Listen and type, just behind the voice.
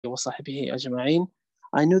وصحبه أجمعين.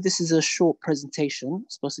 I know this is a short presentation,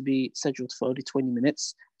 it's supposed to be scheduled for only 20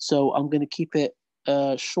 minutes, so I'm going to keep it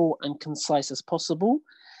short and concise as possible.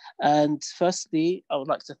 And firstly, I would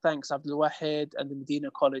like to thank Abdul Wahid and the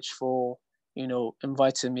Medina College for,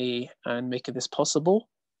 inviting me and making this possible.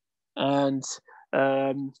 And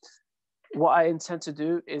what I intend to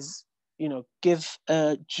do is, give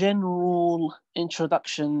a general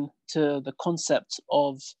introduction to the concept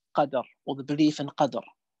of Qadr, or the belief in Qadr,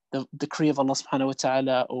 the decree of Allah subhanahu wa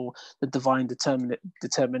ta'ala, or the divine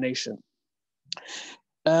determination.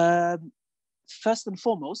 First and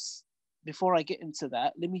foremost, before I get into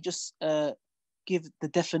that, let me just give the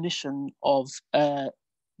definition of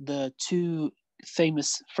the two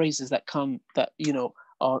famous phrases that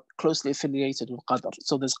are closely affiliated with Qadr.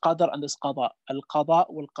 So there's Qadr and there's Qada. Al-Qada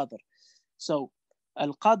wal-Qadr. So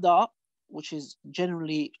Al-Qada, which is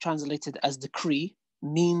generally translated as decree,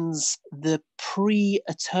 means the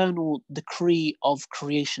pre-eternal decree of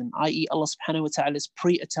creation, i.e. Allah subhanahu wa ta'ala's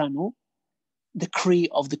pre-eternal decree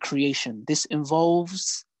of the creation. This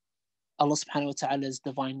involves Allah subhanahu wa ta'ala's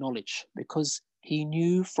divine knowledge, because he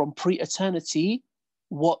knew from pre-eternity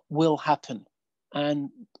what will happen and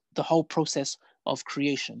the whole process of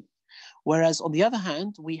creation. Whereas on the other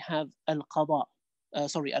hand, we have Al-Qadr.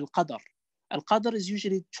 Al-Qadr is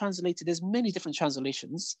usually translated, there's many different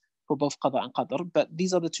translations for both Qadr and Qadr, but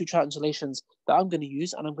these are the two translations that I'm going to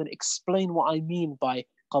use, and I'm going to explain what I mean by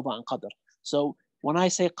Qadr and Qadr. So when I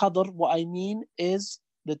say Qadr, what I mean is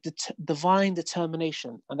the divine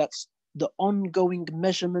determination, and that's the ongoing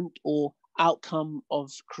measurement or outcome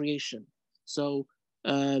of creation. So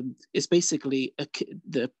it's basically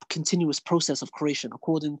the continuous process of creation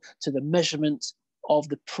according to the measurement of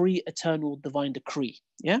the pre-eternal divine decree.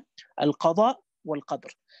 Yeah, Al-Qada wal-Qadr.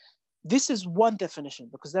 This is one definition,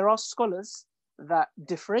 because there are scholars that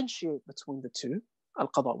differentiate between the two,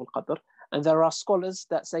 Al-Qada wal-Qadr, and there are scholars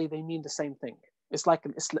that say they mean the same thing. It's like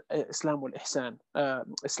Islam wal-Ihsan,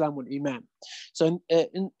 Islam wal-Iman. So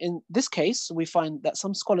in this case, we find that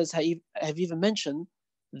some scholars have even mentioned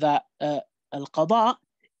that Al-Qada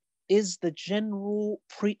is the general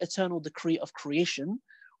pre-eternal decree of creation,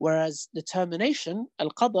 whereas determination,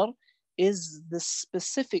 Al-Qadr, is the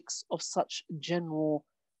specifics of such general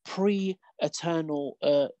pre-eternal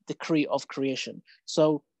decree of creation.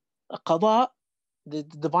 So Qada, the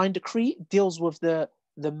divine decree, deals with the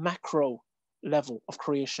macro level of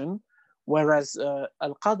creation, whereas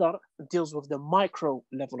Al-Qadr deals with the micro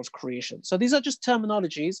level of creation. So these are just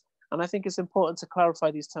terminologies, and I think it's important to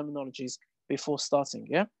clarify these terminologies before starting,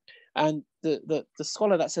 yeah? And the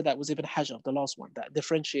scholar that said that was Ibn Hajar, the last one, that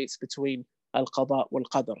differentiates between Al-Qada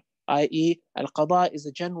wal-Qadr, i.e. Al-Qada is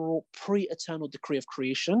the general pre-eternal decree of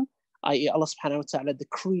creation, i.e. Allah subhanahu wa ta'ala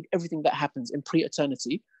decreed everything that happens in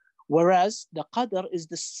pre-eternity, whereas the Qadr is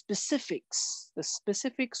the specifics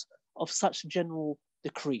of such general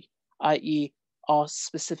decree, i.e. our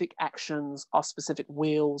specific actions, our specific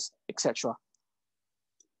wills, etc.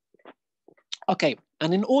 Okay,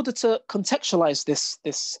 and in order to contextualize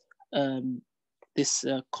this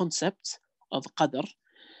concept of Qadr,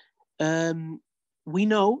 we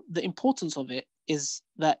know the importance of it is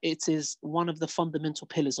that it is one of the fundamental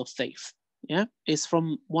pillars of faith. Yeah, it's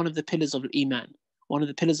from one of the pillars of Iman. One of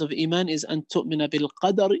the pillars of Iman is an tu'mina bil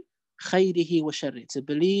qadri khayrihi wa sharri, to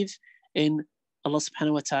believe in Allah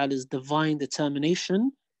subhanahu wa ta'ala's divine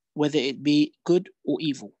determination, whether it be good or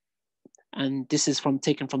evil. And this is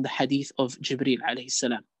taken from the hadith of Jibreel alayhi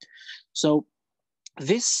salam. So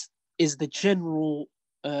this is the general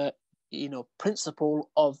principle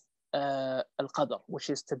of Al-Qadr, which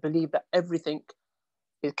is to believe that everything,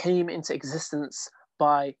 it came into existence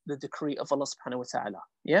by the decree of Allah subhanahu wa ta'ala.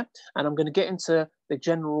 Yeah? And I'm going to get into the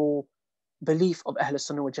general belief of Ahl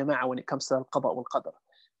Sunnah wal Jama'ah when it comes to Al-Qada wal-Qadr.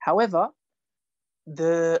 However,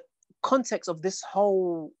 the context of this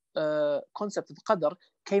whole concept of Qadr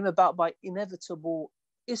came about by inevitable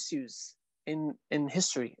issues in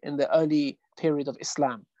history, in the early period of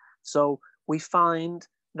Islam. So we find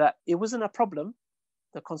that it wasn't a problem.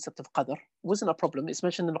 The concept of Qadr wasn't a problem. It's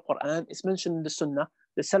mentioned in the Quran, it's mentioned in the Sunnah.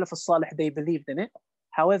 The Salaf al-Salih, they believed in it.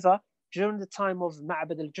 However, during the time of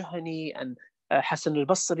Ma'bad al-Juhani and Hassan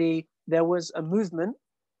al-Basri, there was a movement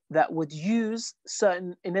that would use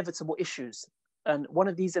certain inevitable issues. And one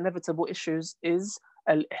of these inevitable issues is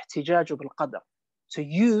al-ihtijaj bil-Qadr, to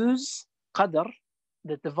use Qadr,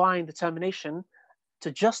 the divine determination,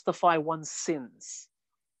 to justify one's sins.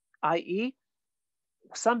 I.e.,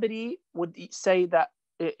 somebody would say that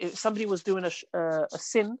if somebody was doing a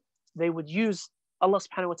sin, they would use Allah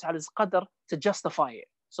subhanahu wa ta'ala's Qadr to justify it.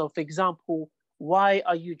 So for example, why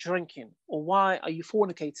are you drinking? Or why are you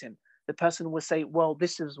fornicating? the person will say, well,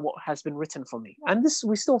 this is what has been written for me. And this,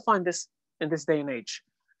 we still find this in this day and age.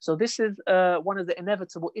 So this is one of the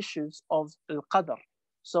inevitable issues of al-qadr.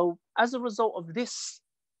 So as a result of this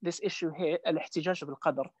issue here, al-ihtijaj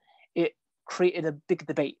bil-qadr, it created a big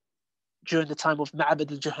debate during the time of Ma'bad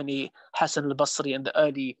al-Juhani, Hassan al-Basri, and the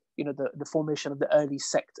early, the formation of the early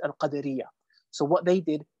sect, al-Qadariyah. So what they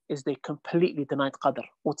did is they completely denied qadr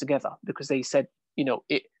altogether, because they said,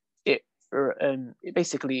 it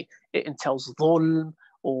basically, it entails dhulm,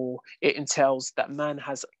 or it entails that man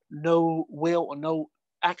has no will or no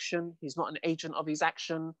action. He's not an agent of his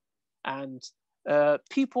action, and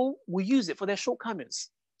people will use it for their shortcomings.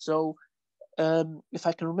 So if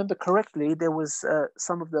I can remember correctly, there was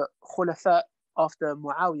some of the khulafa after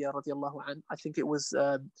Muawiyah radiallahu anh, I think it was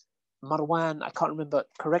Marwan, I can't remember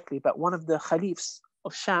correctly, but one of the caliphs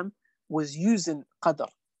of Sham was using qadr,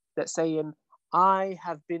 that saying, I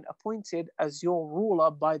have been appointed as your ruler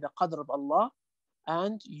by the qadr of Allah,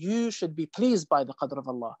 and you should be pleased by the qadr of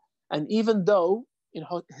Allah. And even though in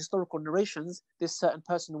historical narrations, this certain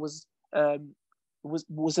person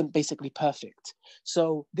wasn't basically perfect.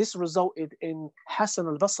 So this resulted in Hassan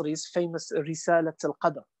al-Basri's famous Risalat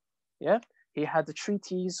al-Qadr. Yeah, he had a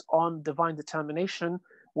treatise on divine determination,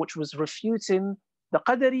 which was refuting the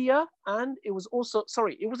Qadariyah, and it was also,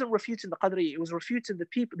 sorry, it wasn't refuting the Qadariyah, it was refuting the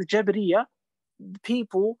people, the Jabariyah, the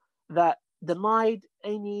people that denied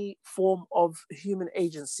any form of human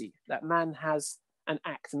agency, that man has an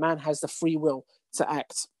act, man has the free will to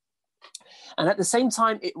act. And at the same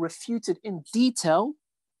time, it refuted in detail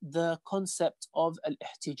the concept of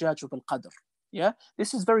al-ihtijaj bil-qadr. Yeah,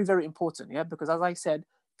 this is very, very important. Yeah, because as I said,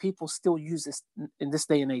 people still use this in this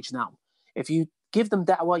day and age now. If you give them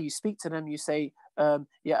da'wah, you speak to them, you say, Ya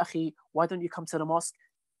akhi, why don't you come to the mosque?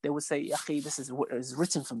 They will say, Ya akhi, this is what is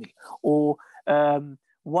written for me. Or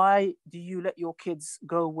why do you let your kids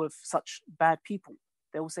go with such bad people?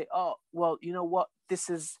 They will say, oh, well, you know what? This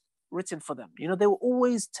is written for them. They will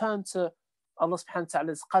always turn to Allah subhanahu wa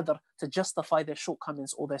ta'ala's qadr to justify their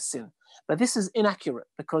shortcomings or their sin. But this is inaccurate,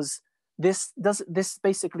 because this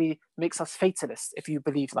basically makes us fatalists if you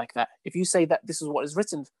believe like that. If you say that this is what is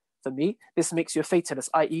written for me, this makes you a fatalist,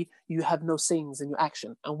 i.e. you have no sayings in your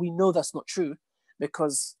action. And we know that's not true,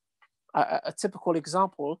 because a typical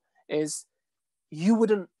example is you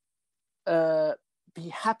wouldn't be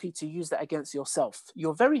happy to use that against yourself.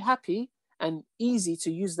 You're very happy and easy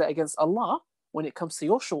to use that against Allah when it comes to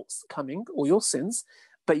your shortcoming or your sins,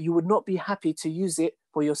 but you would not be happy to use it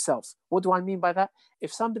for yourself. What do I mean by that?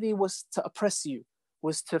 If somebody was to oppress you,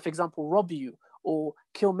 was to, for example, rob you or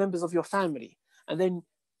kill members of your family, and then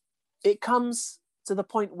it comes to the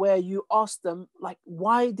point where you ask them, like,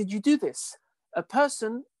 why did you do this?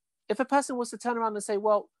 If a person was to turn around and say,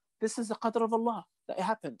 well, this is the qadr of Allah that it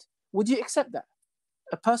happened, would you accept that?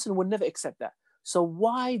 A person would never accept that. So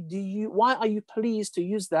why are you pleased to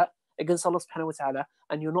use that against Allah subhanahu wa ta'ala,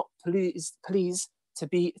 and you're not pleased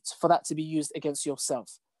for that to be used against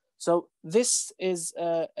yourself? So this is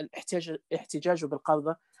al-ihtijaj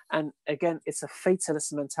bil-qadr, and again, it's a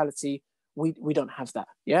fatalist mentality. We don't have that.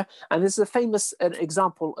 Yeah, and this is a famous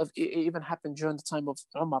example of it even happened during the time of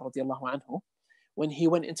Umar radiallahu anhu, when he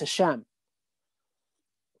went into Sham,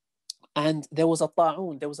 and there was a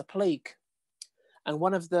ta'un, there was a plague, and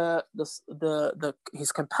one of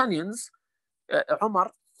his companions,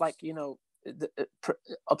 Umar,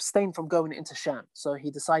 abstained from going into Sham, so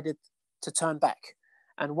he decided to turn back.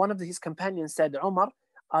 And one of his companions said, Umar,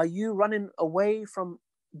 are you running away from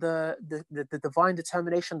the divine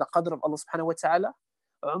determination, the qadr of Allah subhanahu wa ta'ala?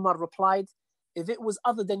 Umar replied, if it was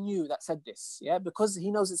other than you that said this, yeah, because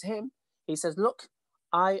he knows it's him, he says, look,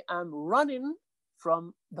 I am running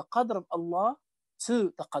from the qadr of Allah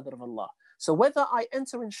to the qadr of Allah. So whether I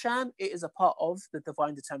enter in Sham, it is a part of the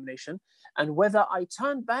divine determination, and whether I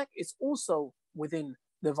turn back, it's also within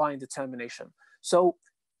divine determination. So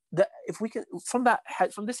if we can,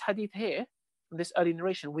 from this hadith here, from this early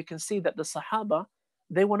narration, we can see that the Sahaba,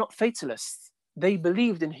 they were not fatalists. They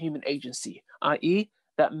believed in human agency, i.e.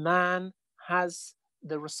 that man has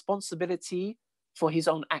the responsibility for his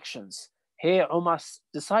own actions. Here, Umar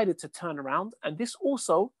decided to turn around, and this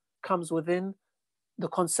also comes within the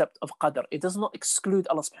concept of qadr. It does not exclude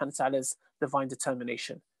Allah subhanahu wa ta'ala's divine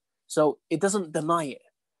determination. So it doesn't deny it.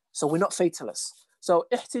 So we're not fatalists. So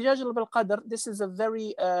ihtijaj bil-qadr, this is a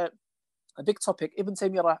very a big topic. Ibn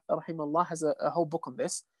Taymiyyah rahimahullah has a whole book on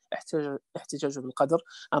this, ihtijaj bil-qadr.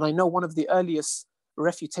 And I know one of the earliest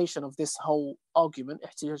refutation of this whole argument,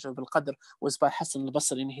 ihtijaj bil-qadr, was by Hassan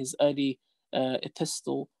al-Basri in his early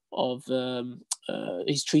epistle of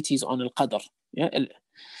his treatise on al-qadr. Yeah.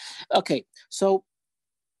 Okay. So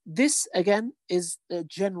this again is a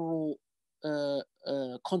general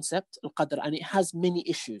concept, al-qadr, and it has many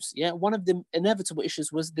issues. Yeah, one of the inevitable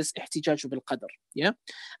issues was this ihtijaj bil-qadr. Yeah,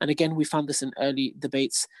 and again we found this in early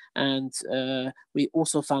debates, and we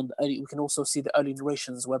also found we can also see the early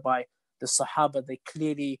narrations whereby the Sahaba, they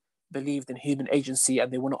clearly believed in human agency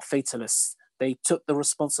and they were not fatalists. They took the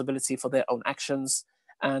responsibility for their own actions,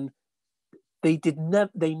 and they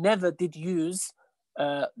never did use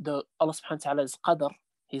the Allah subhanahu wa ta'ala's qadr,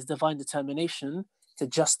 his divine determination, to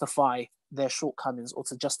justify their shortcomings or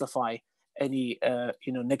to justify any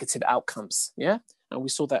negative outcomes. Yeah, and we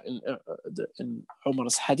saw that in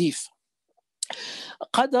Umar's hadith.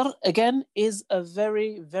 Qadr again is a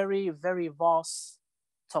very, very, very vast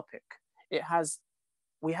topic.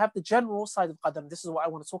 We have the general side of qadr, and this is what I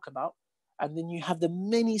want to talk about, and then you have the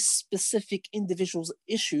many specific individuals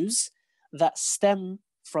issues that stem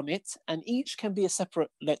from it, and each can be a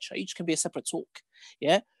separate lecture, each can be a separate talk.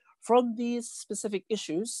 Yeah, from these specific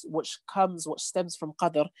issues, what stems from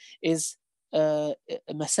qadr is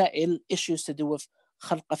masail, issues to do with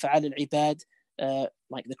khalq af'al al-ibad,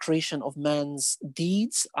 like the creation of man's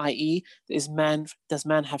deeds, i.e., does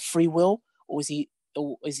man have free will, or is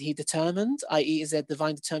he determined, i.e., is there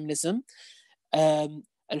divine determinism?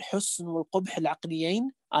 Al-husn wal-qubh al-aqliyayn,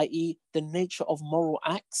 i.e., the nature of moral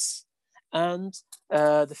acts. And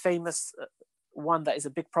the famous one that is a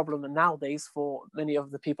big problem nowadays for many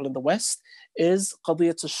of the people in the West is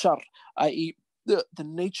qadiyat al-shar, i.e., the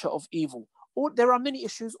nature of evil. There are many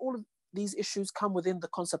issues. All of these issues come within the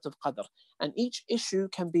concept of qadr, and each issue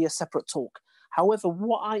can be a separate talk. However,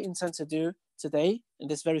 what I intend to do today in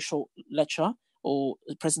this very short lecture or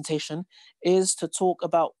presentation is to talk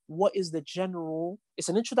about what is the general, it's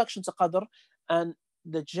an introduction to qadr and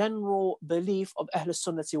the general belief of Ahl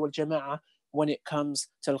Sunnati wal Jama'ah when it comes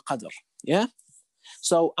to al-qadr. Yeah?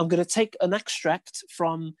 So I'm going to take an extract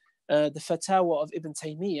from the Fatawa of Ibn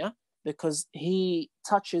Taymiyyah, because he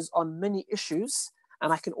touches on many issues,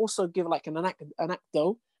 and I can also give like an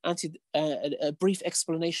anecdote, a brief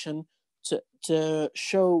explanation to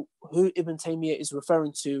show who Ibn Taymiyyah is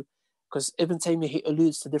referring to, because Ibn Taymiyyah, he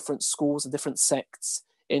alludes to different schools and different sects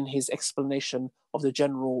in his explanation of the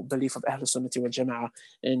general belief of Ahl Sunnati wal Jama'ah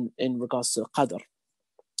in regards to Qadr.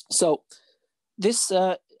 So this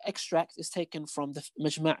extract is taken from the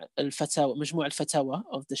Majmu' al-Fatawa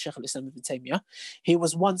of the Shaykh al-Islam Ibn Taymiyyah. He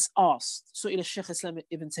was once asked, سئل الشيخ الإسلام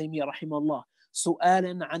Ibn Taymiyyah رحمه الله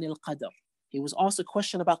سؤالا عن القدر. He was asked a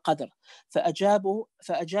question about Qadr. فأجاب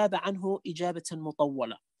عنه إجابة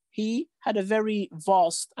مطولة. He had a very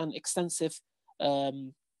vast and extensive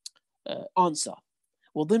answer.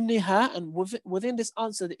 وضمنها, and within this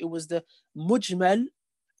answer, it was the مجمل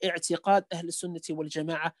اعتقاد أهل السنة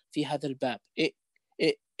والجماعة في هذا الباب. It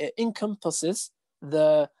encompasses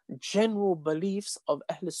the general beliefs of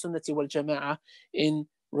Ahl Sunnah wal Jama'ah in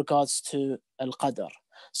regards to Al-Qadr.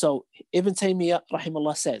 So Ibn Taymiyyah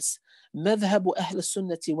rahimahullah says, مذهب أهل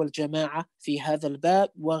السنة والجماعة في هذا الباب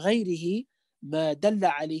وغيره ما دل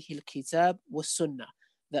عليه الكتاب والسنة.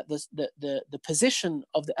 That the position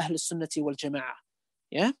of the Ahl Sunnah wal Jama'ah,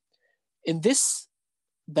 yeah, in this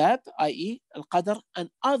bab, i.e. Al-Qadr, and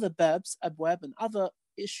other babs, abwab, and other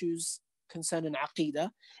issues concerning Aqidah,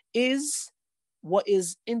 is what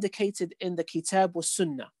is indicated in the Kitab wa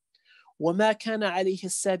Sunnah. وَمَا كَانَ عَلَيْهِ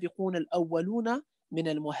السَّابِقُونَ الْأَوَّلُونَ مِنَ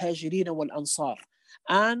الْمُهَاجِرِينَ وَالْأَنصَارِ,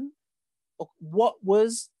 and what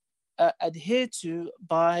was adhered to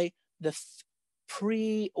by the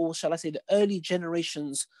or shall I say the early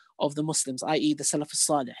generations of the Muslims, i.e. the Salaf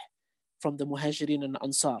al-Salih, from the Muhajirin and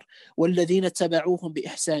Ansar. وَالَّذِينَ تَبَعُوهُمْ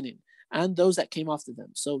بِإِحْسَانٍ, and those that came after them.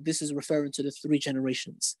 So this is referring to the three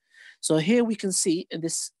generations. So here we can see in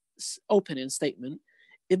this opening statement,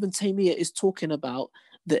 Ibn Taymiyyah is talking about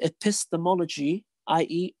the epistemology,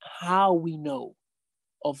 i.e. how we know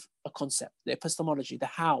of a concept, the epistemology, the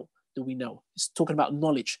how do we know. It's talking about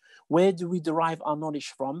knowledge. Where do we derive our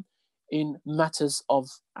knowledge from in matters of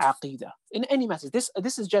Aqidah? In any matters.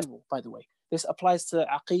 This is general, by the way. This applies to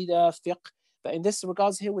Aqidah, fiqh, but in this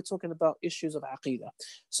regards here, we're talking about issues of Aqidah.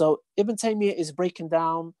 So Ibn Taymiyyah is breaking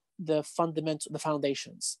down the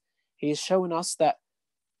foundations. He is showing us that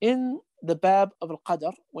in the bab of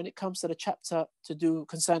Al-Qadr, when it comes to the chapter to do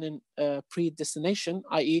concerning predestination,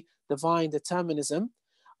 i.e. divine determinism,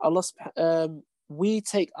 we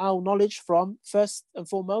take our knowledge from, first and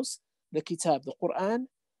foremost, the Kitab, the Quran,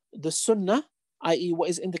 the Sunnah, i.e. what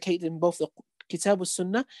is indicated in both the Kitab and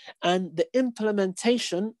Sunnah, and the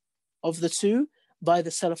implementation of the two by the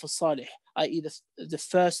Salaf al-Salih, i.e. the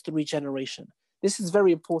first three generation. This is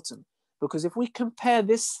very important, because if we compare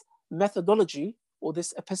this methodology or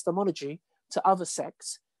this epistemology to other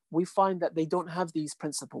sects, we find that they don't have these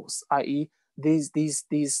principles, i.e., these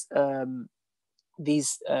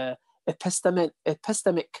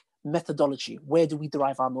epistemic methodology. Where do we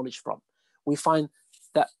derive our knowledge from? We find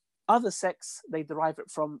that other sects, they derive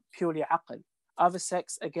it from purely aql. Other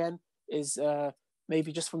sects, again, is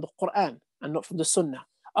maybe just from the Quran and not from the Sunnah.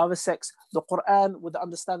 Other sects, the Quran with the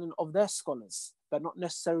understanding of their scholars, but not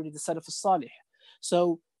necessarily the Salaf al-Salih.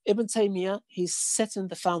 So Ibn Taymiyyah, he's setting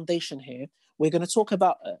the foundation here. We're going to talk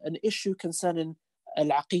about an issue concerning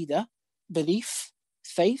al-aqidah, belief,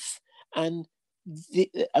 faith, and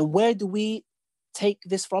where do we take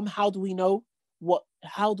this from? How do we know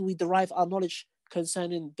how do we derive our knowledge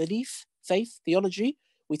concerning belief, faith, theology?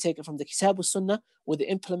 We take it from the Kitab al-Sunnah with the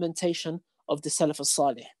implementation of the Salaf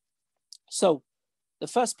al-Salih. So the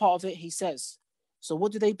first part of it, he says, so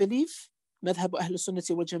what do they believe? مذهب أهل السنة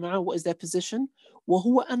والجماعة, what is their position?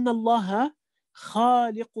 وهو أن الله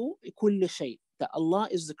خالق كل شيء, that Allah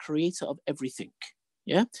is the creator of everything.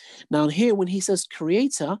 Yeah. Now here, when he says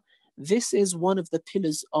creator, this is one of the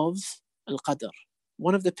pillars of al-Qadr.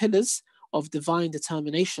 One of the pillars of divine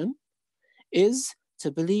determination is to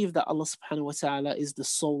believe that Allah subhanahu wa ta'ala is the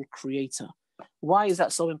sole creator. Why is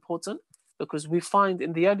that so important? Because we find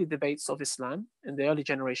in the early debates of Islam, in the early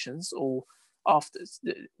generations, or after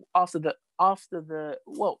the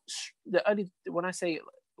early, when I say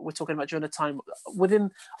we're talking about during the time,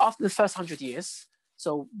 after the first 100 years,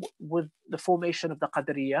 so with the formation of the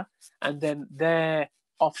Qadriyah and then their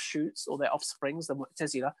offshoots or their offsprings, the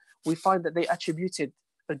Mu'tazila, we find that they attributed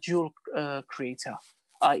a dual creator,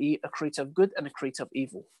 i.e. a creator of good and a creator of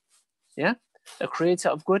evil. Yeah? A creator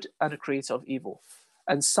of good and a creator of evil.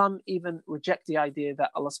 And some even reject the idea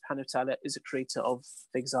that Allah subhanahu wa ta'ala is a creator of,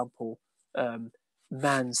 for example,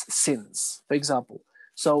 man's sins, for example.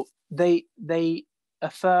 So they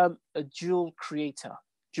affirm a dual creator.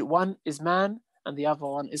 One is man and the other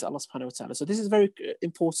one is Allah subhanahu wa ta'ala. So this is very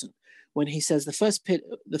important when he says the first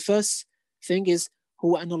thing is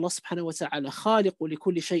هو أن الله سبحانه وتعالى خالق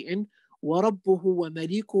لكل شيء وربه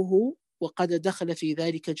ومليكه وقد دخل في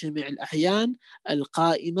ذلك جميع الأحيان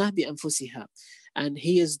القائمة بأنفسها. And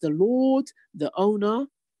he is the Lord, the owner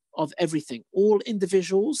of everything, all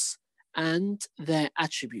individuals and their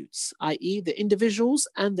attributes, i.e. the individuals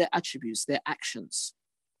and their attributes, their actions.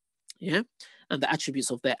 Yeah, and the attributes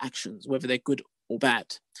of their actions, whether they're good or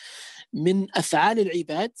bad. من أفعال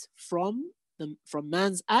العباد, from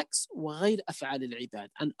man's acts, وغير أفعال العباد,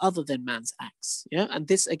 and other than man's acts. Yeah, and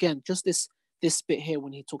this again, just this bit here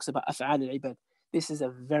when he talks about أفعال العباد, this is a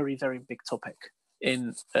very, very big topic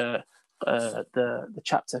in the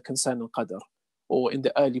chapter concerning Qadr, or in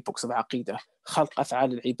the early books of Aqidah, خلق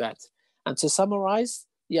أفعال العباد. And to summarize,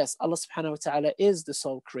 yes, Allah subhanahu wa ta'ala is the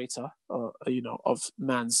sole creator, of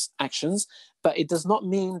man's actions, but it does not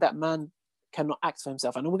mean that man cannot act for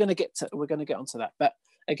himself. And we're going to get onto that. But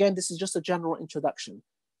again, this is just a general introduction.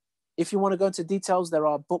 If you want to go into details, there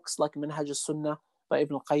are books like Minhaj al-Sunnah by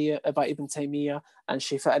Ibn Taymiyyah and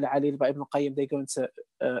Shifa al-Alil by Ibn Qayyim. They go into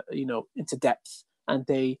into depth, and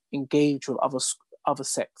they engage with other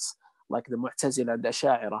sects like the Mu'tazila and the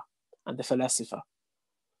Ash'ari and the Falasifa.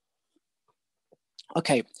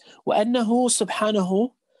 Okay, وأنه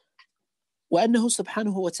سبحانه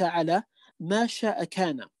وتعالى ما شاء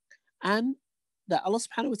كان, and that Allah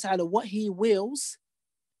subhanahu wa ta'ala, what he wills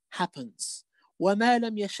happens. وما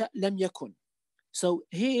لم يشأ لم يكن. So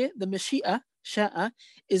here the Mashi'a, Sha'a,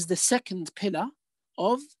 is the second pillar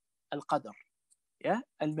of Al-Qadr. Yeah,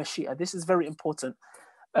 Al-Mashi'a. This is very important.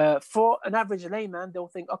 For an average layman, they'll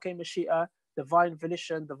think, okay, Mashi'a, divine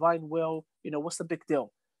volition, divine will, what's the big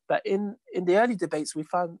deal? But in the early debates, we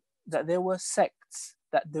found that there were sects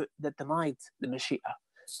that denied the Mashi'a.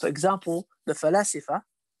 For example, the Falasifa,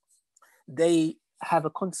 they have a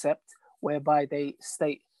concept whereby they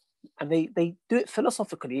state, and they do it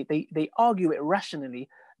philosophically, they argue it rationally,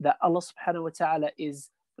 that Allah subhanahu wa ta'ala is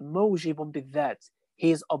mawjibun bidhat.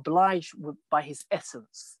 He is obliged by his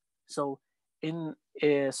essence. So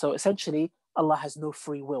essentially, Allah has no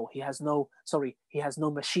free will. He has no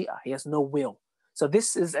Mashi'a. He has no will. So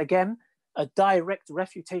this is, again, a direct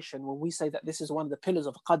refutation when we say that this is one of the pillars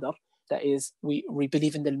of Qadr, that is, we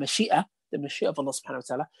believe in the Mashi'a of Allah subhanahu wa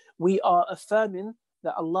ta'ala. We are affirming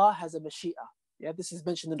that Allah has a Mashi'a. Yeah, this is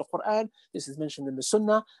mentioned in the Quran, this is mentioned in the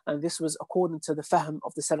Sunnah, and this was according to the fahm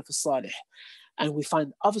of the Salaf al-Salih. And we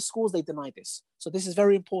find other schools, they deny this. So this is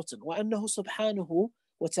very important. وَأَنَّهُ سُبْحَانَهُ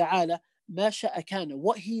وَتَعَالَى مَا شَاءَ كَانَ,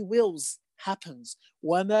 what he wills happens.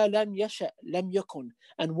 وَمَا لَمْ يَشَأْ لَمْ يَكُنْ,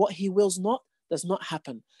 and what he wills not does not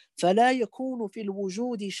happen. فَلَا يَكُونُ فِي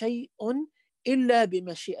الْوُجُودِ شَيْءٌ إِلَّا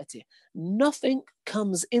بِمَشِيئَتِهِ. Nothing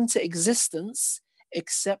comes into existence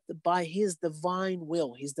except by his divine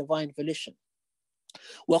will, his divine volition.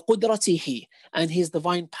 وقدرته, and his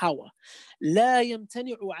divine power. لا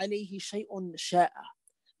يمتنع عليه شيء شاء.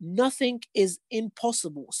 Nothing is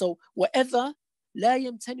impossible. So whatever, لا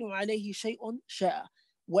يمتنع عليه شيء شاء.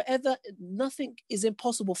 Whatever, nothing is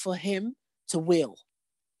impossible for him to will.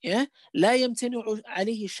 Yeah? لا يمتنع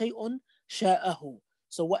عليه شيء شاءه.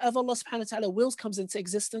 So whatever Allah subhanahu wa ta'ala wills comes into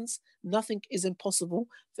existence, nothing is impossible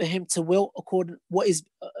for him to will according what is,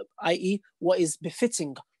 i.e. what is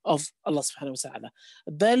befitting of Allah subhanahu wa ta'ala.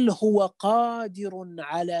 بل هو قادر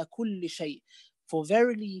على كل شيء. For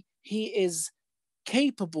verily he is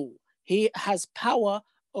capable, he has power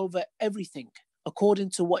over everything according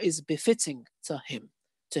to what is befitting to him,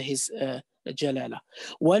 to his jalala.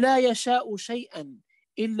 ولا يشاء شيئا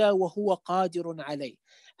إلا وهو قادر عليه.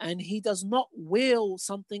 And he does not will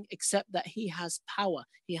something except that he has power,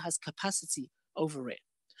 he has capacity over it.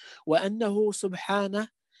 وأنه سبحانه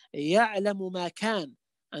يعلم ما كان,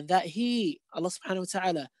 and that he, Allah subhanahu wa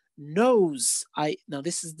ta'ala, knows. Now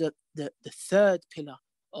this is the third pillar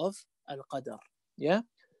of al-qadr. Yeah,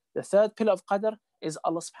 the third pillar of qadr is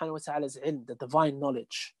Allah subhanahu wa ta'ala's ilm, the divine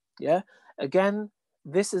knowledge. Yeah, again,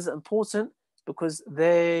 this is important because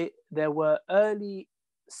there were early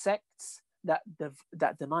sects that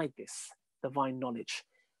denied this divine knowledge,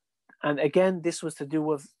 and again, this was to do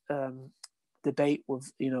with debate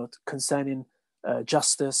with concerning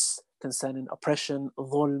justice, concerning oppression,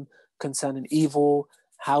 dhulm, concerning evil.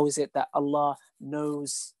 How is it that Allah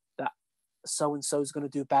knows that so and so is going to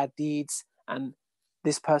do bad deeds, and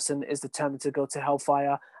this person is determined to go to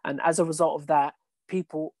hellfire? And as a result of that,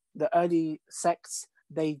 people, the early sects,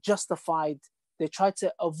 they tried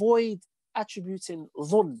to avoid attributing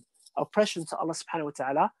dhulm, oppression, to Allah subhanahu wa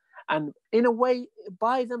ta'ala. And in a way,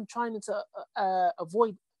 by them trying to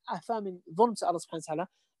avoid affirming dhulm to Allah subhanahu wa ta'ala,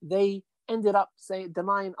 they ended up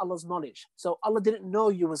denying Allah's knowledge. So Allah didn't know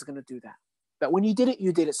you was going to do that. But when you did it,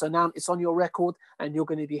 you did it. So now it's on your record and you're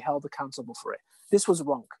going to be held accountable for it. This was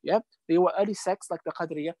wrong. Yeah, there were early sects like the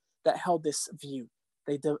Qadriyah that held this view.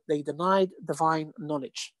 They denied divine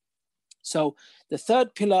knowledge. So the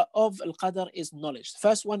third pillar of al-qadr is knowledge. The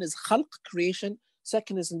first one is khalq, creation.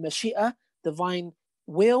 Second is al-mashi'ah, divine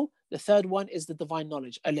will. The third one is the divine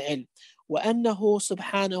knowledge, al-ilm. وَأَنَّهُ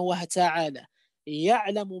سُبْحَانَهُ وَتَعَالَى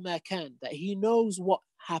يَعْلَمُ مَا كَانَ, that he knows what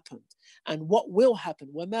happened and what will happen.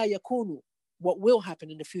 وَمَا يَكُونُ, what will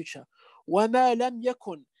happen in the future. وَمَا لَمْ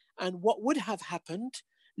يَكُنْ, and what would have happened.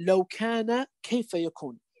 لَوْ كَانَ كَيْفَ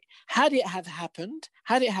يَكُونُ, had it have happened,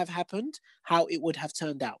 how it would have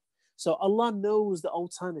turned out. So Allah knows the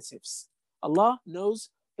alternatives. Allah knows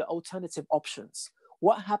the alternative options.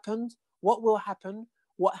 What happened, what will happen,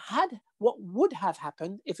 what would have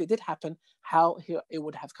happened if it did happen, how it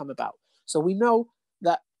would have come about. So we know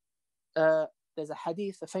that there's a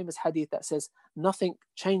hadith, a famous hadith that says nothing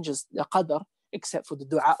changes the qadr except for the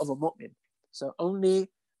dua of a mu'min. So only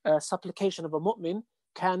supplication of a mu'min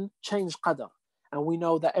can change qadr. And we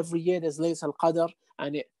know that every year there's Laylatul Qadr,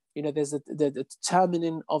 and there's the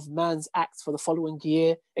determining of man's acts for the following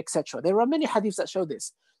year, etc. There are many hadiths that show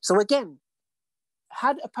this. So again,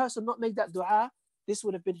 had a person not made that dua, this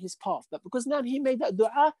would have been his path. But because now he made that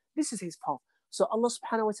dua, this is his path. So Allah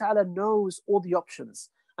subhanahu wa ta'ala knows all the options.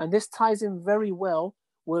 And this ties in very well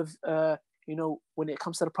with, when it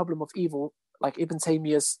comes to the problem of evil, like Ibn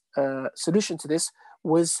Taymiyyah's solution to this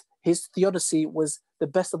was his theodicy was the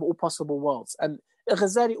best of all possible worlds. And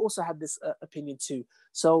Ghazali also had this opinion too.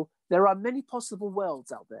 So there are many possible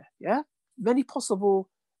worlds out there, yeah? Many possible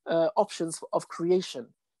options of creation.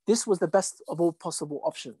 This was the best of all possible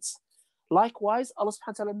options. Likewise, Allah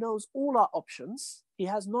subhanahu wa ta'ala knows all our options. He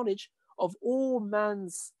has knowledge of all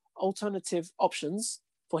man's alternative options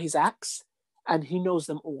for his acts, and he knows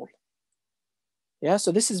them all. Yeah,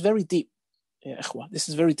 so this is very deep. Yeah, ikhwa, this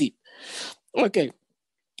is very deep. Okay.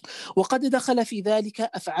 وَقَدْ دَخَلَ فِي ذَلِكَ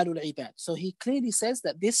أَفْعَالُ الْعِبَادِ. So he clearly says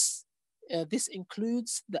that this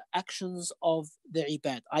includes the actions of the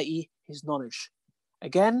ibad, i.e. his knowledge.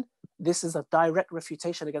 Again, this is a direct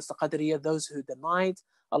refutation against the Qadriyah, those who denied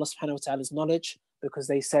Allah subhanahu wa ta'ala's knowledge, because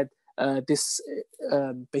they said this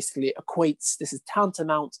basically equates, this is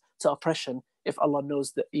tantamount to oppression if Allah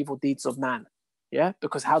knows the evil deeds of man. Yeah,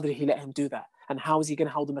 because how did he let him do that? And how is he going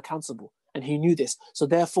to hold him accountable? And he knew this. So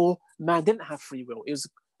therefore, man didn't have free will. It was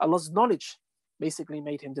Allah's knowledge basically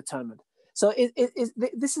made him determined. So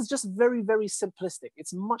this is just very, very simplistic.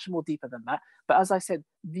 It's much more deeper than that. But as I said,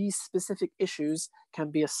 these specific issues can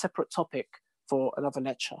be a separate topic for another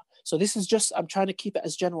lecture. So this is just, I'm trying to keep it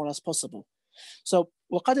as general as possible. So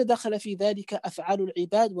وَقَدْ دَخَلَ فِي ذَلِكَ أَفْعَالُ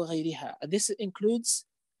الْعِبَادِ وَغَيْرِهَا. And this includes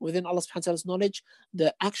within Allah subhanahu wa ta'ala's knowledge,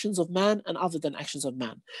 the actions of man and other than actions of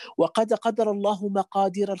man. وَقَدْ قَدَرَ اللَّهُ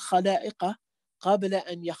مَقَادِيرَ الْخَلَائِقَ قَبْلَ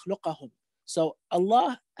أَنْ يَخْلُقَهُم. So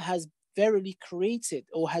Allah has verily created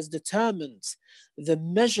or has determined the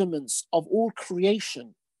measurements of all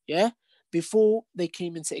creation, yeah, before they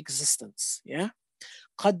came into existence, yeah.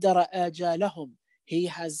 قَدَّرَ آجَالَهُم. He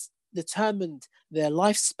has determined their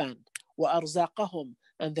lifespan, وَأَرْزَاقَهُم,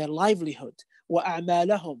 and their livelihood,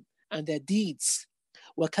 وَأَعْمَالَهُم, and their deeds.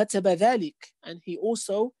 وَكَتَبَ ذَلِكَ, and he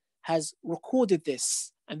also has recorded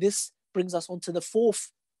this. And this brings us on to the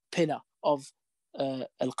fourth pillar of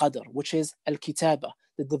Al-Qadr, which is Al-Kitaba,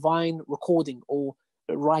 the divine recording or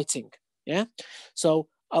writing. Yeah. So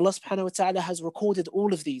Allah subhanahu wa ta'ala has recorded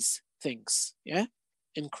all of these things, yeah,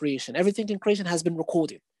 in creation. Everything in creation has been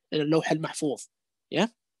recorded in Al-Lawh al-Mahfuz. Yeah.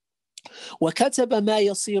 وَكَتَبَ مَا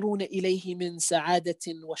يَصِيرُونَ إِلَيْهِ مِنْ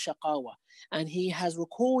سَعَادَةٍ وَشَقَاوَةٍ, and he has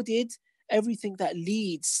recorded everything that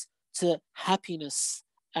leads to happiness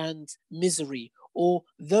and misery, or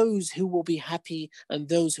those who will be happy and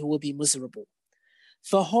those who will be miserable.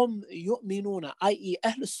 فَهُمْ يُؤْمِنُونَ, i.e.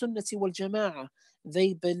 Ahl al-Sunnah wal-Jama'ah,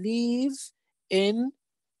 they believe in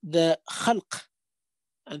the khalq.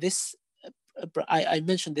 And this, I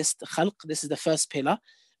mentioned this, the khalq, this is the first pillar.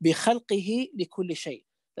 بِخَلْقِهِ لِكُلِّ شَيْءٍ,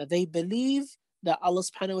 that they believe that Allah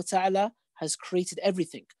subhanahu wa ta'ala has created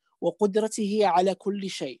everything. وَقُدْرَتِهِ عَلَى كُلِّ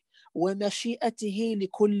شَيْءٍ وَمَشِيئَتِهِ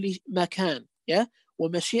لِكُلِّ مَكَانٍ, yeah,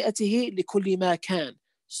 وَمَشِيئَتِهِ لِكُلِّ مَا كَانٍ.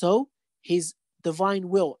 So his divine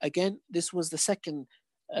will, again, this was the second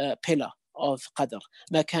pillar of Qadr,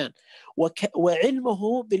 مكان.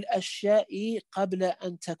 وعلمه بالأشياء قبل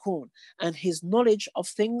أن تكون, and his knowledge of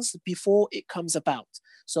things before it comes about.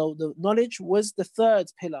 So the knowledge was the third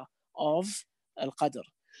pillar of Al-Qadr.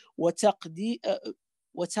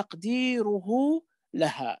 وتقديره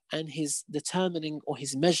لها, and his determining or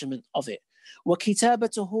his measurement of it.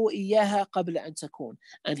 وكتابته إياها قبل أن تكون,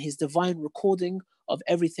 and his divine recording of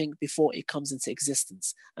everything before it comes into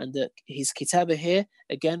existence. And his kitaba here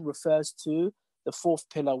again refers to the fourth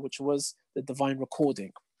pillar, which was the divine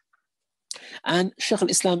recording. And Shaykh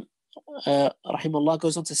al-Islam rahimahullah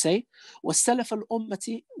goes on to say, وَالسَّلَفَ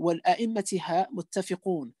الْأُمَّةِ وَالْأَئِمَّتِهَا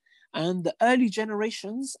مُتَّفِقُونَ, and the early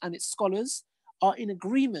generations and its scholars are in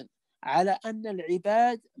agreement على أن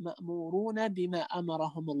العباد مأمورون بما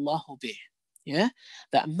أمرهم الله به, yeah,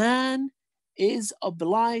 that man is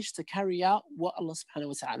obliged to carry out what Allah subhanahu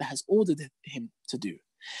wa ta'ala has ordered him to do.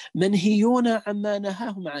 منهيون عما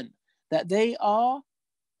نهاهم عن, that they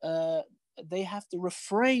have to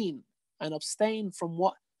refrain and abstain from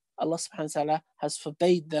what Allah subhanahu wa ta'ala has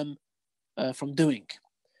forbade them from doing.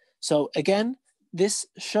 So again, this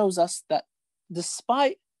shows us that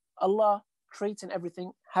despite Allah creating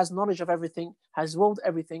everything, has knowledge of everything, has willed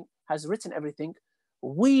everything, has written everything,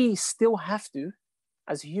 we still have to,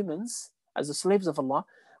 as humans, as the slaves of Allah,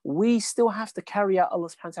 we still have to carry out Allah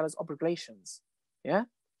subhanahu wa ta'ala's obligations. Yeah?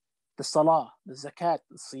 The salah, the zakat,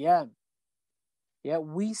 the siyam. Yeah,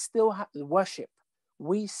 we still have to worship.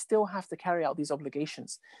 We still have to carry out these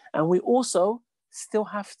obligations. And we also still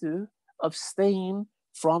have to abstain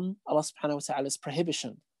from Allah subhanahu wa ta'ala's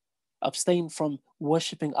prohibition. Abstain from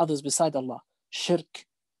worshipping others beside Allah. Shirk.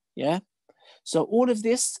 Yeah? So all of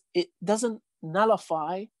this, it doesn't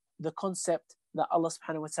nullify the concept that Allah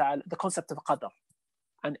subhanahu wa ta'ala, the concept of Qadr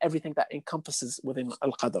and everything that encompasses within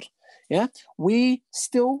Al-Qadr. Yeah? We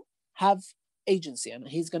still have agency, and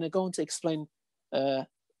he's going to go on to explain and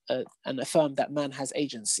affirm that man has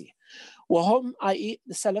agency. وهم, i.e.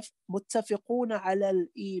 the Salaf, متفقون على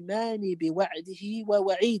الإيمان بوعده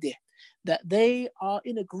ووعيده, that they are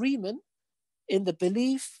in agreement in the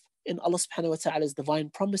belief in Allah subhanahu wa ta'ala's divine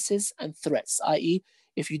promises and threats, i.e.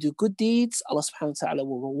 if you do good deeds, Allah subhanahu wa ta'ala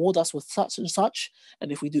will reward us with such and such,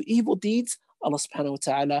 and if we do evil deeds, Allah subhanahu wa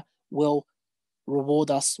ta'ala will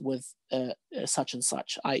reward us with such and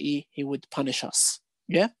such, i.e. he would punish us.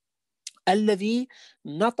 Yeah? الذي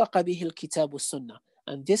نطق به الكتاب والسنة,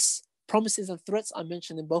 and this promises and threats are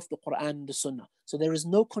mentioned in both the Quran and the Sunnah. So there is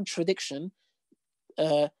no contradiction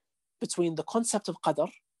between the concept of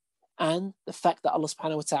Qadr and the fact that Allah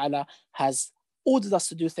subhanahu wa ta'ala has ordered us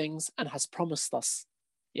to do things and has promised us.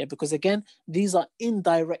 Yeah, because again, these are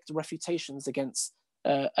indirect refutations against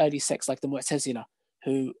early sects like the Mu'tazila,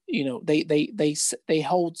 who, you know, they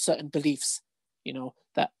hold certain beliefs, you know,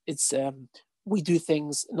 that it's we do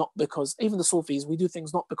things not because, even the Sufis, we do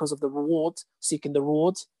things not because of the reward, seeking the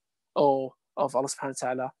reward or of Allah subhanahu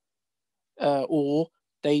wa ta'ala, or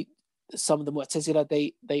some of the Mu'tazila,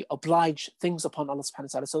 they oblige things upon Allah subhanahu wa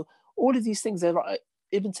ta'ala. So all of these things,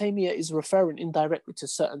 Ibn Taymiyyah is referring indirectly to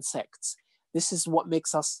certain sects. This is what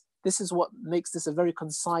makes this a very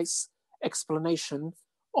concise explanation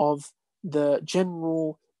of the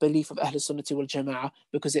general belief of Ahl Sunnati wal Jama'ah,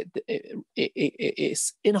 because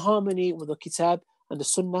it's in harmony with the Kitab and the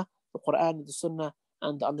Sunnah, the Quran and the Sunnah,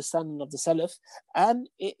 and the understanding of the Salaf, and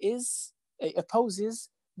it opposes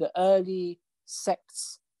the early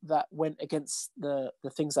sects that went against the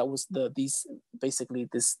things that was these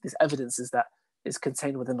evidences that is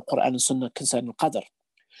contained within the Quran and Sunnah concerning Qadr.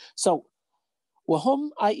 So, وهم,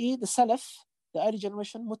 i.e. the Salaf, the early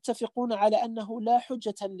generation, متفقون على أنه لا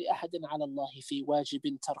حجة لأحد على الله في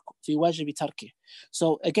واجب تركه.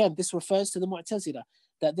 So again, this refers to the Mu'tazila,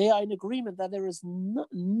 that they are in agreement that there is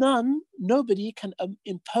nobody can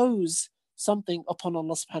impose something upon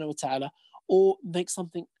Allah subhanahu wa ta'ala or make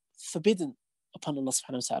something forbidden upon Allah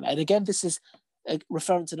subhanahu wa ta'ala. And again, this is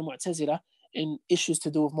referring to the Mu'tazila in issues to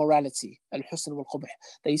do with morality, al-husn wal-qubh.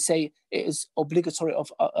 They say it is obligatory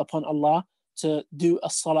upon Allah to do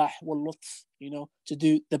as-salah wal-lutf, to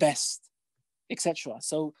do the best, etc.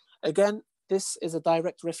 So again, this is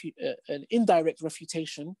an indirect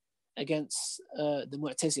refutation against the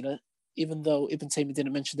Mu'tazila, even though Ibn Taymiyyah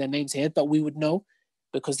didn't mention their names here, but we would know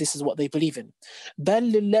because this is what they believe in.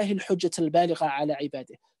 بَلْ لِلَّهِ الْحُجَّةَ الْبَالِغَةَ عَلَى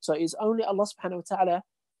عِبَادِهِ. So it's only Allah subhanahu wa ta'ala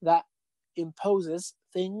that imposes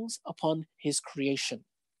things upon his creation.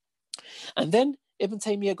 And then Ibn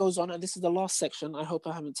Taymiyyah goes on, and this is the last section. I hope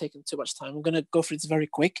I haven't taken too much time. I'm going to go through it very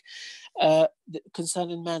quick,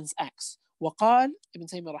 concerning man's acts. وقال Ibn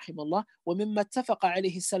Taymiyyah رحمه الله ومما اتفق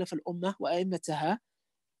عليه السلف الأمة وأئمتها,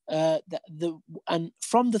 and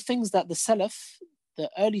from the things that the Salaf, the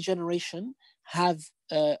early generation,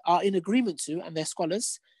 are in agreement to, and their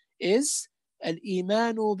scholars, is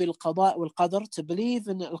الإيمان بالقضاء والقدر, to believe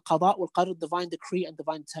in القضاء والقدر, divine decree and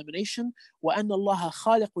divine determination, وأن الله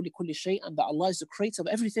خالق لكل شيء, and that Allah is the creator of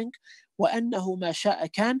everything, وأنه ما شاء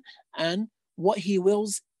كان, and what he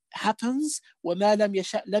wills happens, وما لم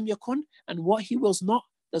يشاء لم يكن, and what he wills not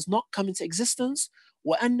does not come into existence,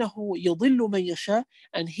 وأنه يضل من يشاء,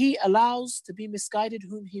 and he allows to be misguided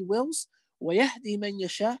whom he wills, ويهدي من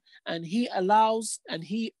يشاء, and he allows and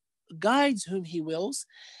he guides whom he wills,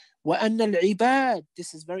 وأن العباد,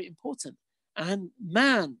 this is very important, and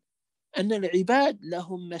man, أن العباد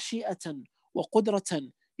لهم مشيئة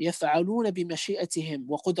وقدرة يفعلون بمشيئتهم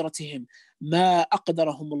وقدرتهم ما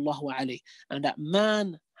أقدرهم الله عليه, and that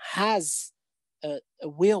man has a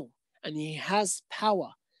will and he has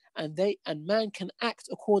power, and man can act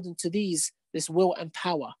according to this will and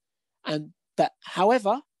power, but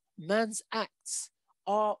however, man's acts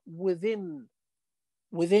are within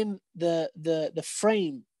the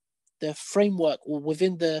framework, or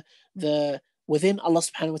within within Allah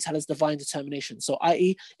subhanahu wa ta'ala's divine determination. So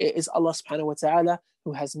i.e. it is Allah subhanahu wa ta'ala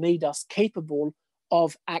who has made us capable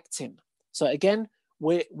of acting. So again,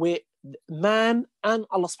 man and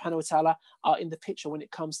Allah subhanahu wa ta'ala are in the picture when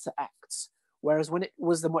it comes to acts. Whereas when it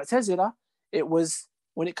was the Mu'tazila, it was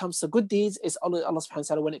when it comes to good deeds, it's Allah subhanahu wa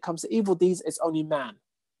ta'ala. When it comes to evil deeds, it's only man.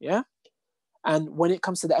 Yeah? And when it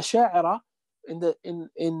comes to the Asha'ira,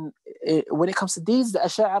 when it comes to deeds, the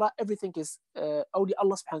Asha'ira, everything is only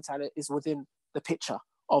Allah subhanahu wa ta'ala is within the picture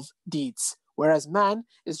of deeds. Whereas man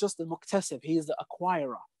is just the muktasib, he is the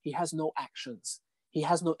acquirer. He has no actions. He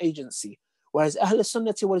has no agency. Whereas Ahl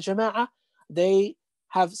Sunnati wal Jama'ah, they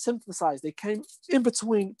have synthesized, they came in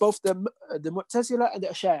between both the Mu'tazila and the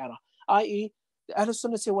Asha'ira, i.e. the Ahl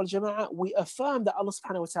Sunnati wal Jama'ah, we affirm that Allah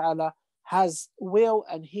subhanahu wa ta'ala has will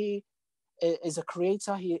and he is a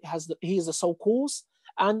creator, he is the sole cause,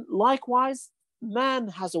 and likewise man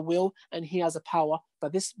has a will and he has a power,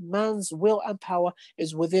 but this man's will and power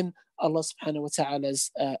is within Allah subhanahu wa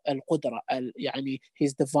ta'ala's al-qudra,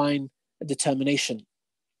 his divine determination.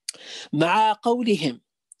 مع قولهم,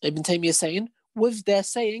 Ibn Taymiyyah saying, with their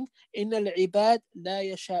saying, إن العباد لا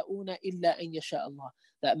يشاءون إلا أن يشاء الله,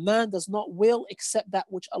 that man does not will except that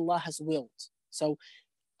which Allah has willed. So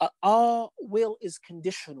our will is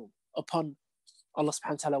conditional upon Allah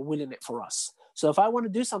subhanahu wa ta'ala willing it for us. So if I want to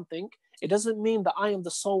do something, it doesn't mean that I am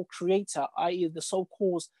the sole creator, i.e. the sole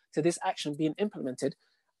cause to this action being implemented.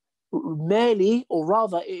 Merely, or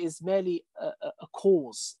rather, it is merely a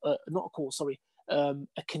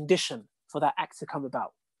condition for that act to come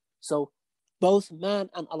about. So both man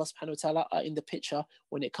and Allah subhanahu wa ta'ala are in the picture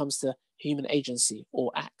when it comes to human agency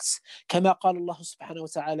or acts. كما قال الله سبحانه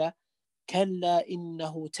وتعالى كلا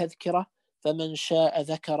إنه تذكرة فمن شاء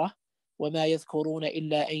ذكره وما يذكرون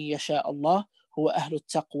إلا أن يشاء الله هو أهل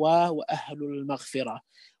التقوى وأهل المغفرة.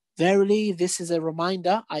 Verily, this is a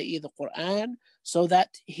reminder, i.e. the Quran, so that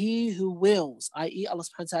he who wills, i.e. Allah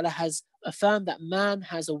subhanahu wa ta'ala has affirmed that man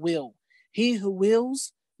has a will. He who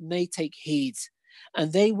wills may take heed,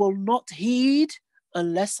 and they will not heed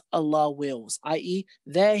unless Allah wills, i.e.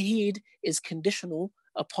 their heed is conditional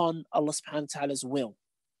upon Allah subhanahu wa ta'ala's will.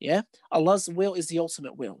 Yeah, Allah's will is the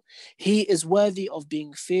ultimate will. He is worthy of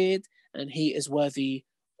being feared and He is worthy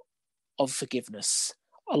of forgiveness.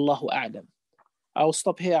 Allahu A'lam. I will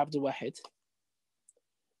stop here, Abdul Wahid.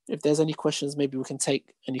 If there's any questions, maybe we can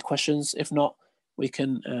take any questions. If not, we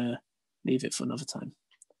can leave it for another time.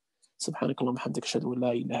 سبحانك اللهم وبحمدك أشهد أن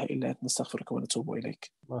لا إله إلا أنت نستغفرك ونتوب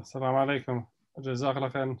إليك. السلام عليكم. جزاك الله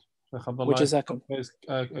خير. Sheikh Abdullah. وجزاكم. There's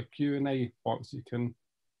a Q&A box. You can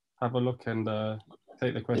have a look and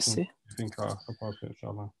take the questions you think are appropriate,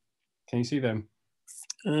 inshallah. Can you see them?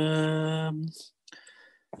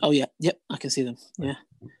 Oh yeah, yep, I can see them. Yeah.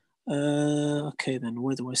 Okay then,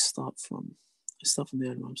 where do I start from? I start from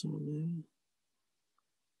there.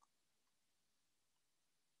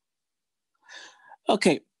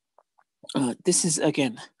 Okay. This is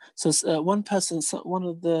again. So one person, one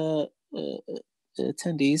of the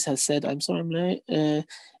attendees has said, "I'm sorry, I'm late.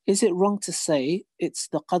 Is it wrong to say it's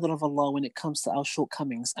the qadr of Allah when it comes to our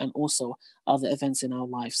shortcomings and also other events in our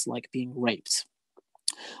lives, like being raped?"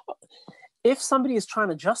 If somebody is trying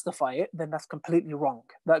to justify it, then that's completely wrong.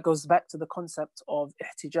 That goes back to the concept of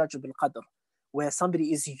ihtijaj bil qadr, where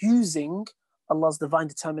somebody is using Allah's divine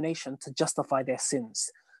determination to justify their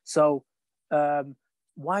sins. So,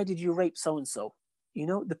 why did you rape so-and-so? You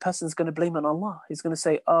know, the person's going to blame on Allah. He's going to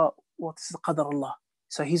say, oh, well, this is the qadr Allah.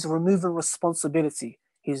 So he's removing responsibility.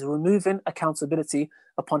 He's removing accountability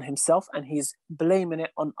upon himself, and he's blaming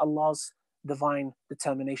it on Allah's divine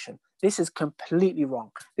determination. This is completely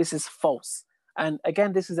wrong. This is false. And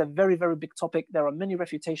again, this is a very, very big topic. There are many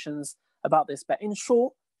refutations about this. But in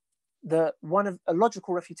short, a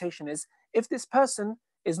logical refutation is, if this person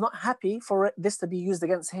is not happy for this to be used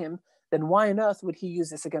against him, then why on earth would he use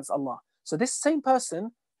this against Allah? So this same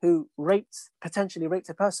person who potentially raped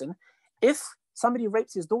a person, if somebody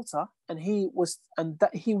raped his daughter and he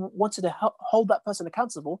wanted to hold that person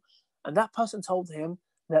accountable, and that person told him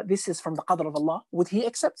that this is from the qadr of Allah, would he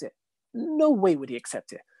accept it? No way would he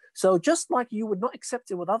accept it. So just like you would not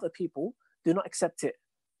accept it with other people, do not accept it,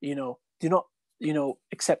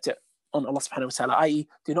 accept it on Allah subhanahu wa ta'ala, i.e.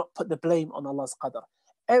 do not put the blame on Allah's qadr.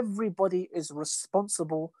 Everybody is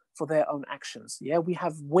responsible for their own actions. Yeah, we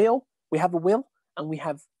have a will, and we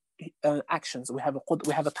have actions. We have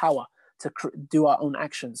a power to do our own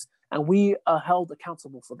actions, and we are held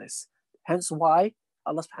accountable for this. Hence why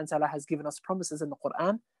Allah subhanahu wa ta'ala has given us promises in the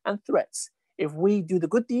Quran and threats. If we do the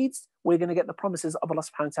good deeds, we're going to get the promises of Allah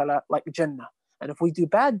subhanahu wa ta'ala like Jannah. And if we do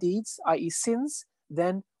bad deeds, i.e. sins,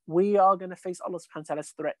 then we are going to face Allah subhanahu wa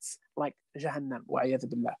ta'ala's threats like Jahannam, wa'iyadhu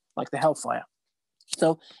billah, like the hellfire.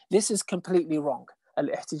 So this is completely wrong.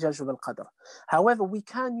 Al-ihtijaj bil-qadr. However, we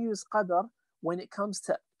can use qadr when it comes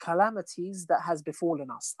to calamities that has befallen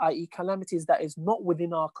us, i.e. calamities that is not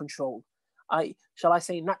within our control, shall I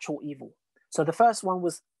say natural evil. So the first one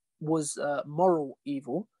was moral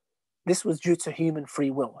evil. This was due to human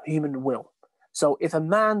will. So if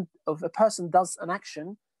a person does an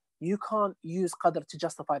action, you can't use qadr to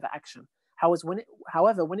justify the action.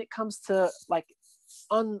 However, when it comes to like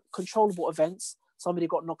uncontrollable events, somebody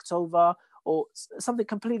got knocked over, or something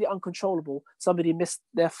completely uncontrollable, somebody missed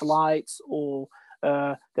their flights, or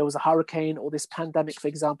there was a hurricane, or this pandemic, for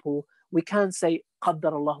example, we can say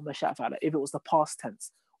qaddar Allah ma sha'a fa'ala if it was the past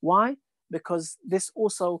tense. Why? Because this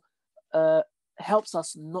also helps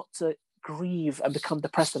us not to grieve and become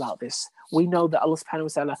depressed about this. We know that Allah subhanahu wa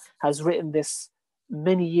ta'ala has written this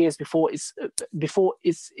many years before it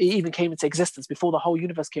even came into existence, before the whole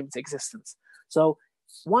universe came into existence. So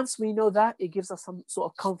once we know that, it gives us some sort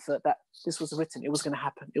of comfort that this was written, it was going to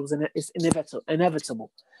happen, it's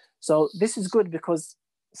inevitable. So this is good, because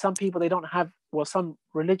some people, some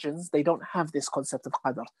religions, they don't have this concept of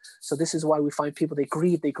qadr. So this is why we find people, they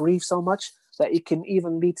grieve so much that it can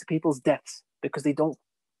even lead to people's deaths, because they don't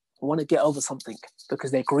want to get over something,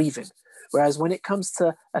 because they're grieving. Whereas when it comes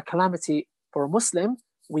to a calamity for a Muslim,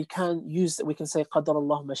 we can say qadar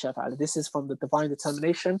Allah ma sha'a fa'ala. This is from the divine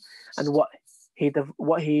determination, and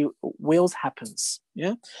what he wills happens.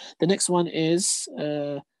 Yeah. The next one is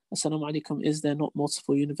Assalamu alaikum. Is there not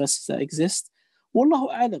multiple universes that exist? Wallahu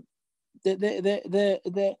alam.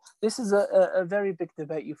 This is a very big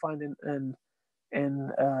debate you find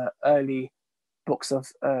in early books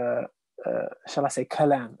of shall I say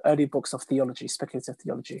kalam, early books of theology, speculative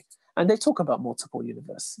theology, and they talk about multiple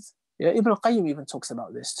universes. Yeah, Ibn al-Qayyim even talks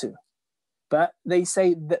about this too, but they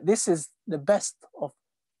say that this is the best of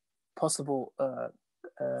possible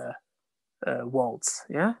worlds.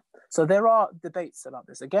 Yeah, so there are debates about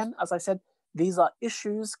this. Again, as I said, these are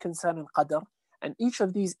issues concerning qadr, and each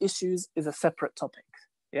of these issues is a separate topic.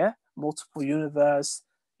 Yeah, multiple universe,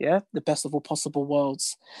 Yeah, the best of all possible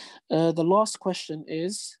worlds. The last question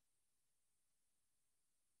is,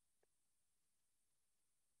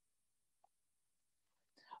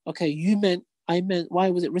 okay, I meant, why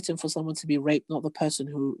was it written for someone to be raped, not the person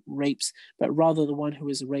who rapes, but rather the one who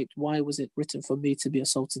is raped? Why was it written for me to be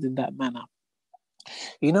assaulted in that manner?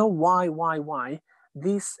 You know why?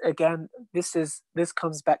 This again, this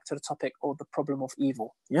comes back to the topic or the problem of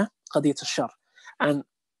evil. Yeah, qadiyat al-shar. And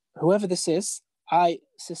whoever this is,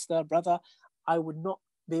 sister, brother, I would not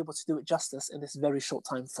be able to do it justice in this very short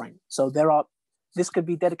time frame. So this could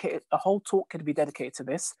be dedicated, a whole talk could be dedicated to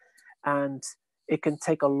this, and it can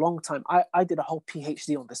take a long time. I did a whole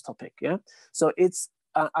PhD on this topic. Yeah, so it's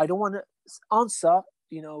I don't want to answer.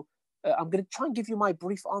 I'm going to try and give you my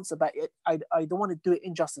brief answer, but I don't want to do it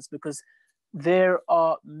injustice because there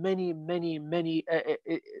are many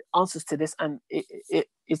answers to this, and it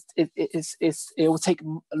will take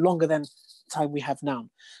longer than time we have now.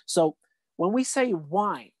 So when we say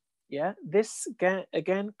why, yeah, this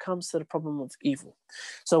again comes to the problem of evil.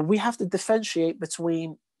 So we have to differentiate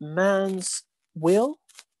between man's will,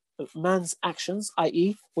 man's actions,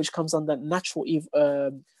 i.e., which comes under natural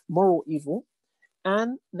evil, moral evil,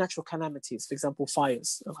 and natural calamities. For example,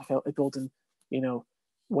 fires, like a building,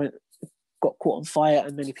 when got caught on fire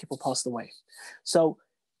and many people passed away. So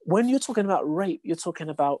when you're talking about rape, you're talking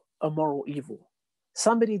about a moral evil.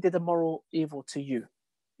 Somebody did a moral evil to you.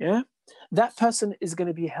 Yeah, that person is going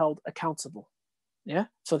to be held accountable. Yeah,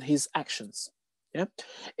 for his actions. Yeah,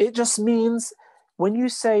 it just means when you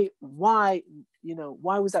say why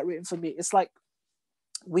was that written for me? It's like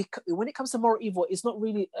when it comes to moral evil, it's not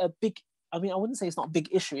really a big. I mean, I wouldn't say it's not a big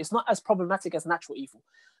issue. It's not as problematic as natural evil,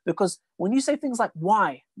 because when you say things like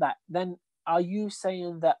why that, then are you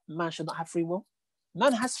saying that man should not have free will?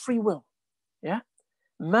 Man has free will. Yeah,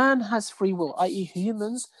 man has free will, i.e.,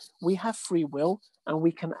 humans, we have free will and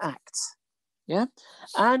we can act. Yeah,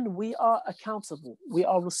 and we are accountable. We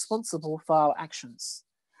are responsible for our actions,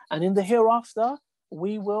 and in the hereafter,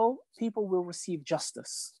 people will receive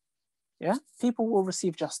justice. Yeah, people will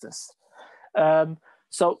receive justice.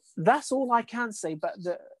 So that's all I can say. But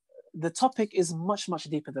the topic is much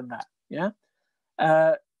deeper than that. Yeah,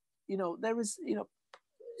 there is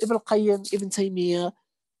Ibn Qayyim, Ibn Taymiyyah.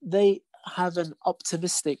 They have an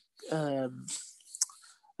optimistic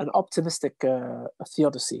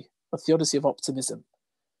theodicy, a theodicy of optimism.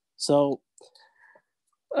 So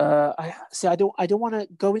I don't want to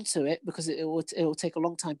go into it because it will take a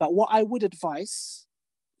long time. But what I would advise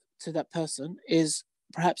to that person is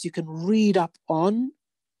perhaps you can read up on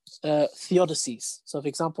theodicies. So, for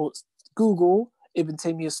example, Google Ibn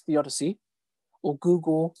Taymiyyah's theodicy, or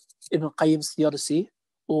Google Ibn Qayyim's theodicy,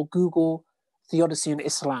 or Google theodicy in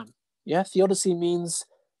Islam. Yeah, theodicy means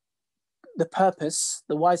the purpose,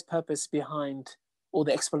 the wise purpose behind, or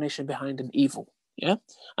the explanation behind an evil. Yeah,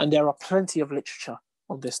 and there are plenty of literature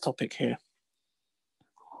on this topic here.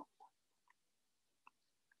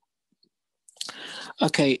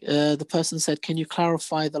 Okay, the person said, can you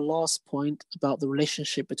clarify the last point about the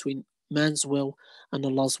relationship between man's will and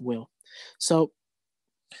Allah's will? So,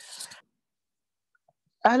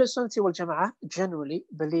 Ahl Sunnah wal Jama'ah generally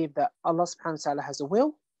believe that Allah subhanahu wa ta'ala has a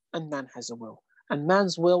will and man has a will. And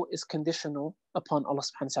man's will is conditional upon Allah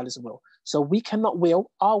subhanahu wa ta'ala's will. So we cannot will,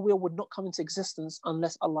 our will would not come into existence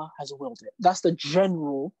unless Allah has willed it. That's the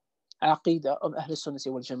general aqidah of Ahl Sunnah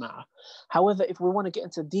wal Jama'ah. However, if we want to get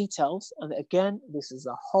into details, and again, this is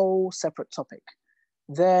a whole separate topic,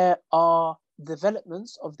 there are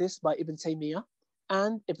developments of this by Ibn Taymiyyah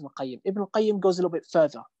and Ibn Qayyim. Ibn Qayyim goes a little bit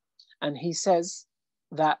further, and he says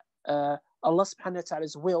that Allah subhanahu wa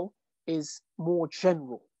ta'ala's will is more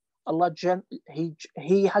general.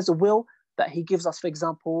 He has a will that he gives us, for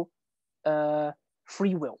example,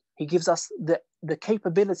 free will. He gives us the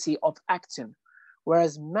capability of acting,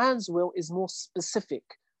 whereas man's will is more specific.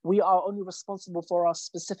 We are only responsible for our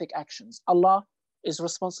specific actions. Allah is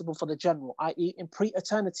responsible for the general, i.e., in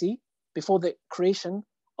pre-eternity, before the creation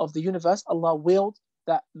of the universe, Allah willed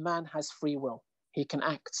that man has free will. He can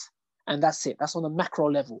act, and that's it. That's on a macro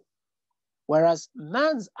level. Whereas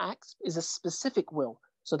man's act is a specific will.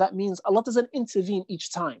 So that means Allah doesn't intervene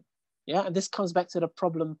each time. Yeah, and this comes back to the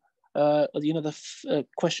problem, the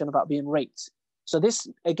question about being raped. So this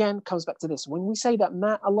again comes back to this. When we say that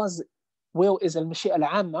Allah's will is al-mashi'a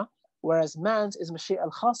al-amma, whereas man's is mashi'a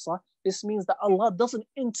al-khassa, this means that Allah doesn't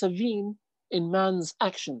intervene in man's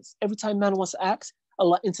actions. Every time man wants to act,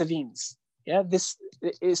 Allah intervenes. Yeah, this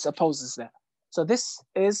opposes that. So this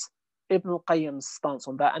is Ibn al-Qayyim's stance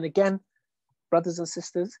on that. And again, brothers and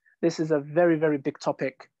sisters, this is a very, very big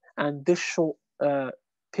topic. And this short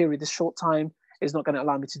period, this short time is not going to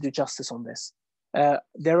allow me to do justice on this.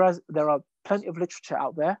 There are plenty of literature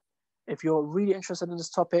out there. If you're really interested in this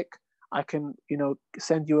topic, I can,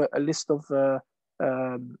 send you a list of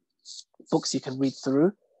books you can read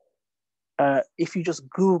through. If you just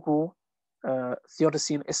Google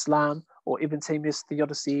theodicy in Islam, or Ibn Taymiyyah's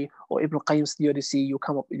theodicy, or Ibn Qayyim's theodicy,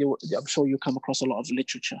 I'm sure you'll come across a lot of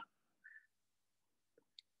literature.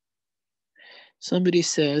 Somebody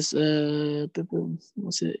says, is it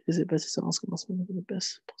better to ask Allah the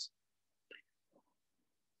best possible?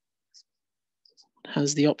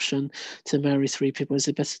 Has the option to marry 3 people. Is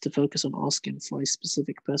it better to focus on asking for a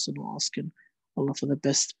specific person, or asking Allah for the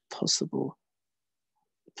best possible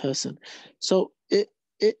person? So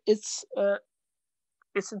it's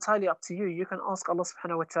entirely up to you. You can ask Allah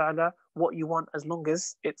subhanahu wa ta'ala what you want, as long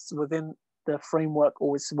as it's within the framework,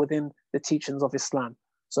 or it's within the teachings of Islam.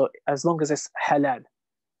 So as long as it's halal.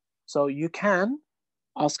 So you can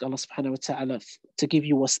ask Allah subhanahu wa ta'ala to give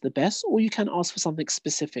you what's the best, or you can ask for something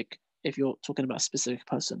specific if you're talking about a specific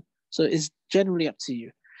person. So it's generally up to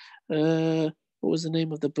you. What was the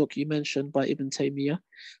name of the book you mentioned by Ibn Taymiyyah?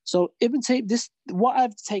 So Ibn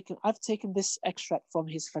Taymiyyah, I've taken this extract from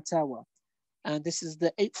his Fatawa, and this is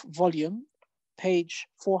the 8th volume, page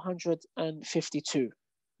 452.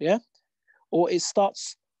 Yeah, or it's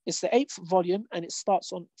the 8th volume, and it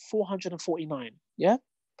starts on 449. Yeah,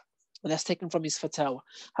 and that's taken from his Fatawa.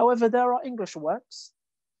 However, there are English works.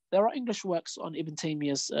 On Ibn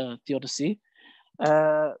Taymiyyah's theodicy.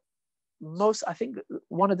 I think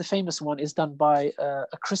one of the famous one is done by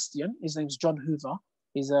a Christian. His name's John Hoover.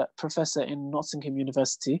 He's a professor in Nottingham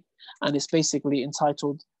University, and it's basically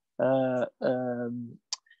entitled, I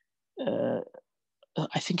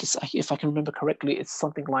think it's, if I can remember correctly, it's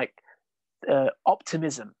something like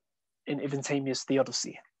Optimism in Ibn Taymiyyah's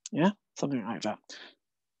theodicy. Yeah, something like that.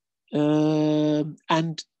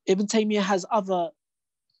 And Ibn Taymiyyah has other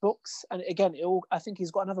books, and again, I think he's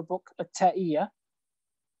got another book, a Ta'iyya,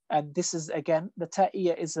 and this is, again, the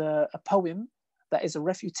Ta'iyya is a poem that is a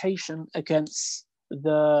refutation against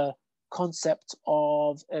the concept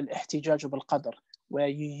of al-ihtijaj bil-qadr, where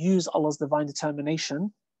you use Allah's divine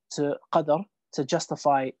determination to qadr to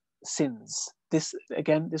justify sins. This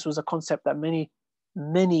was a concept that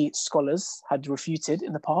many scholars had refuted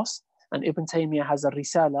in the past, and Ibn Taymiyyah has a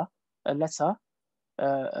risala, a letter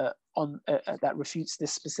that refutes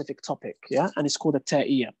this specific topic, yeah, and it's called a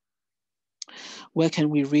Ta'iyya. Where can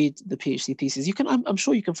we read the PhD thesis? I'm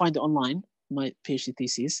sure you can find it online. My PhD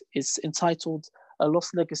thesis. It's entitled "A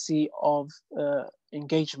Lost Legacy of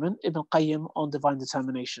Engagement: Ibn Qayyim on Divine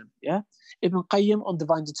Determination." Yeah, Ibn Qayyim on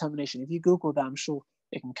Divine Determination. If you Google that, I'm sure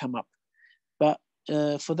it can come up. But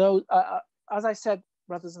for those, as I said,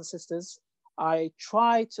 brothers and sisters, I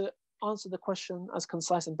try to answer the question as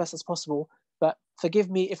concise and best as possible. But forgive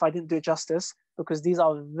me if I didn't do it justice, because these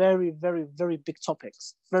are very, very, very big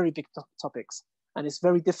topics, and it's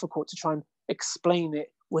very difficult to try and explain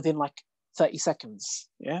it within like 30 seconds,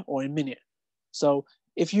 yeah, or a minute. So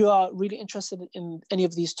if you are really interested in any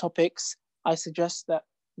of these topics, I suggest that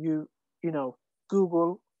you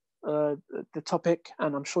Google the topic,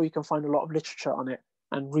 and I'm sure you can find a lot of literature on it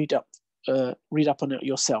and read up on it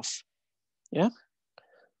yourself. Yeah.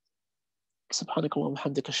 سبحانك اللهم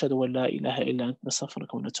وبحمدك أشهد أن لا إله إلا أنت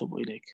نستغفرك ونتوب إليك.